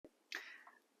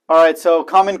All right, so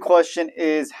common question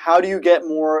is how do you get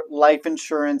more life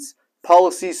insurance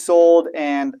policies sold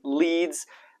and leads?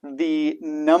 The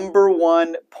number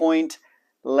one point,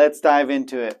 let's dive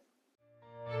into it.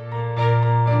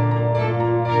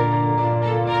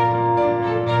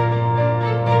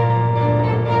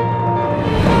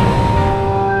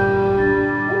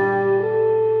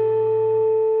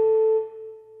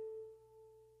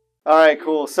 All right,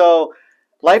 cool. So,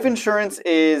 life insurance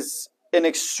is an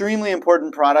extremely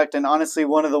important product, and honestly,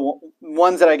 one of the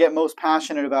ones that I get most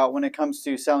passionate about when it comes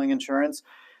to selling insurance.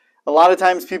 A lot of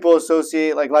times people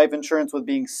associate like life insurance with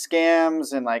being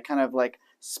scams and like kind of like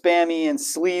spammy and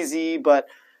sleazy, but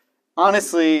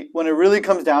honestly, when it really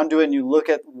comes down to it and you look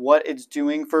at what it's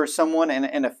doing for someone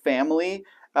and a family,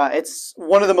 it's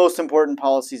one of the most important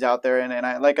policies out there. And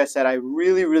I, like I said, I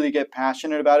really, really get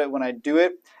passionate about it when I do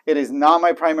it. It is not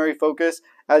my primary focus.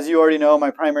 As you already know,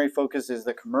 my primary focus is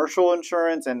the commercial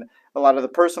insurance and a lot of the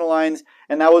personal lines.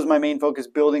 And that was my main focus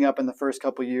building up in the first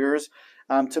couple years,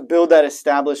 to build that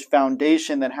established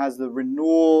foundation that has the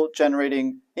renewal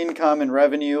generating income and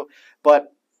revenue.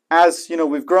 But as you know,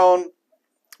 we've grown,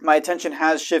 my attention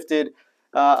has shifted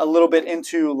a little bit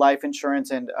into life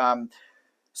insurance. And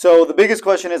so the biggest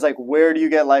question is like, where do you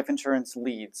get life insurance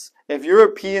leads? If you're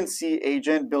a PNC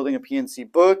agent building a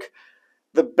PNC book,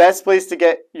 the best place to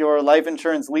get your life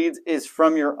insurance leads is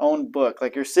from your own book.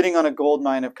 Like, you're sitting on a gold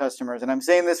mine of customers. And I'm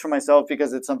saying this for myself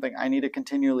because it's something I need to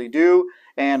continually do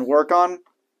and work on,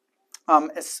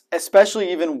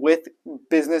 especially even with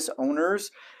business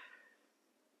owners.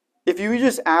 If you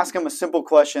just ask them a simple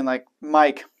question like,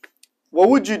 Mike, what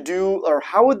would you do, or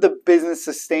how would the business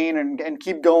sustain and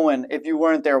keep going if you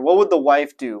weren't there? What would the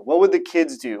wife do? What would the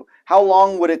kids do? How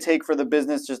long would it take for the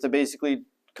business just to basically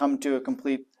come to a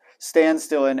complete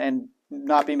standstill and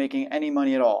not be making any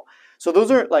money at all? So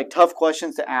those are like tough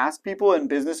questions to ask people and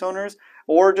business owners,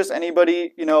 or just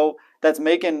anybody, you know, that's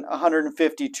making $150,000,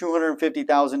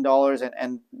 $250,000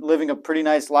 and living a pretty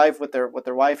nice life with their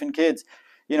wife and kids.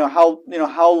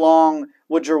 How long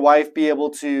would your wife be able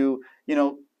to,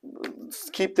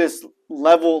 keep this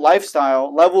level of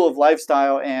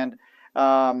lifestyle, and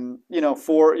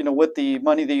with the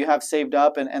money that you have saved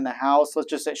up and the house? Let's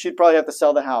just say she'd probably have to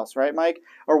sell the house, right, Mike?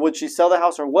 Or would she sell the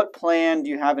house? Or what plan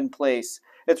do you have in place?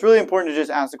 It's really important to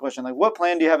just ask the question, like, what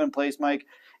plan do you have in place, Mike,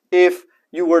 if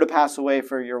you were to pass away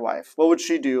for your wife? What would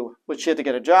she do? Would she have to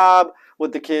get a job?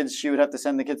 Would the kids, she would have to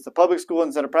send the kids to public school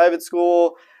instead of private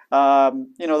school?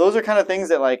 Those are kind of things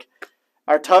that like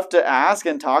are tough to ask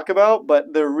and talk about,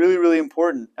 but they're really, really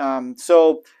important.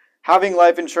 So having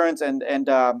life insurance and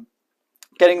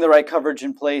getting the right coverage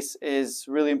in place is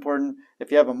really important.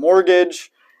 If you have a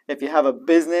mortgage, if you have a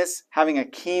business, having a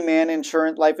key man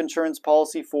life insurance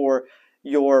policy for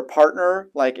your partner.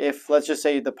 Like, if, let's just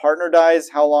say, the partner dies,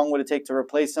 how long would it take to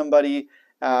replace somebody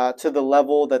to the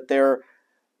level that they're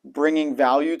bringing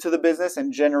value to the business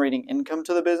and generating income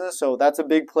to the business? So that's a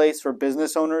big place for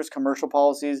business owners, commercial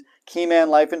policies, key man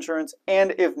life insurance,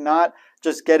 and if not,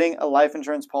 just getting a life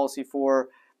insurance policy for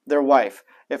their wife.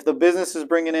 If the business is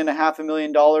bringing in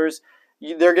 $500,000,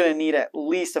 they're going to need at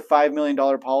least a $5 million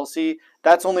policy.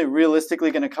 That's only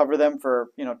realistically going to cover them for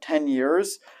 10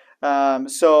 years.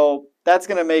 So that's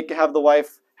going to have the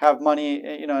wife have money,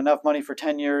 enough money for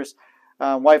 10 years.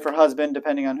 Wife or husband,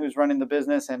 depending on who's running the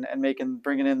business and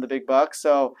bringing in the big bucks.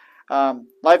 So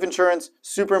life insurance,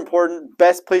 super important.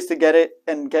 Best place to get it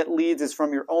and get leads is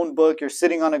from your own book. You're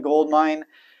sitting on a gold mine,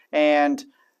 and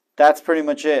that's pretty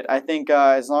much it. I think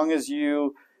as long as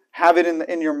you have it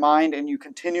in your mind and you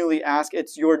continually ask,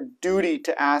 it's your duty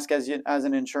to ask as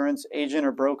an insurance agent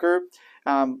or broker.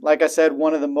 Like I said,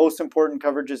 one of the most important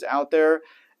coverages out there,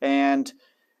 and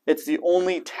it's the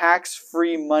only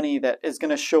tax-free money that is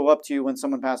going to show up to you when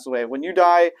someone passes away. When you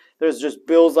die, there's just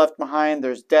bills left behind,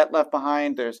 there's debt left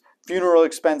behind, there's funeral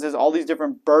expenses, all these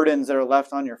different burdens that are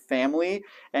left on your family,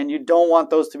 and you don't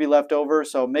want those to be left over.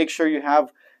 So make sure you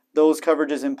have those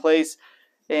coverages in place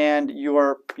and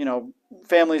your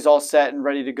family's all set and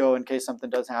ready to go in case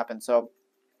something does happen. So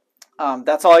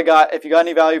that's all I got. If you got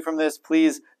any value from this,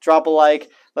 please drop a like.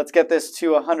 Let's get this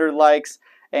to 100 likes.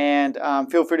 And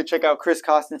feel free to check out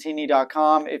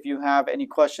chriscostantini.com if you have any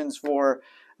questions for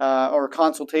or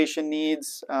consultation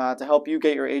needs to help you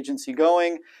get your agency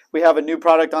going. We have a new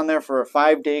product on there for a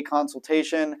 5-day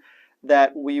consultation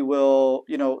that we will,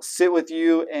 sit with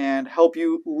you and help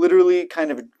you literally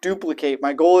kind of duplicate.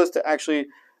 My goal is to actually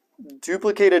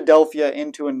duplicate Adelphia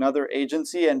into another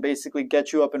agency and basically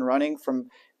get you up and running from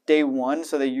day one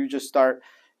so that you just start,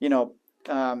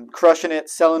 crushing it,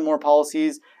 selling more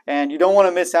policies. And you don't want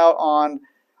to miss out on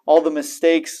all the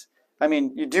mistakes I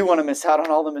mean, you do want to miss out on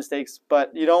all the mistakes,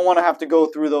 but you don't want to have to go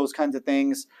through those kinds of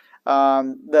things.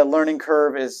 The learning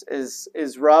curve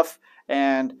is rough,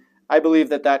 and I believe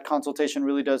that consultation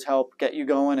really does help get you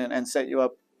going and set you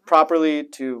up properly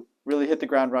to really hit the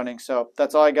ground running. So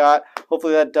that's all I got.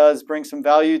 Hopefully that does bring some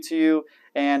value to you,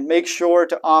 and make sure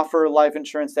to offer life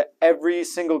insurance to every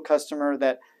single customer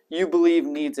that you believe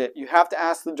needs it. You have to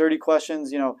ask the dirty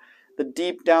questions, the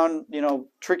deep down,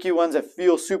 tricky ones that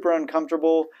feel super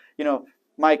uncomfortable.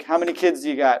 Mike, how many kids do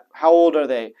you got? How old are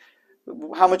they?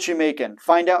 How much you making?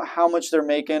 Find out how much they're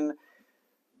making.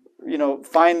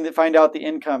 Find out the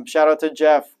income. Shout out to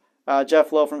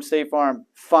Jeff Lowe from State Farm.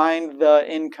 Find the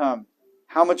income.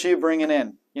 How much are you bringing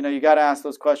in? You got to ask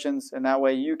those questions, and that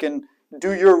way you can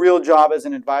do your real job as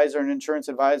an advisor, an insurance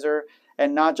advisor,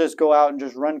 and not just go out and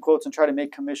just run quotes and try to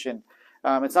make commission.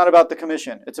 It's not about the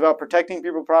commission. It's about protecting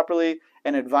people properly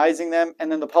and advising them,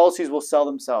 and then the policies will sell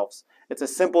themselves. It's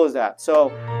as simple as that. So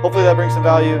hopefully that brings some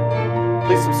value.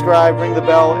 Please subscribe, ring the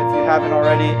bell if you haven't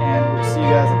already, and we'll see you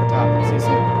guys at the top. See you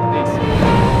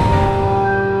soon. Peace.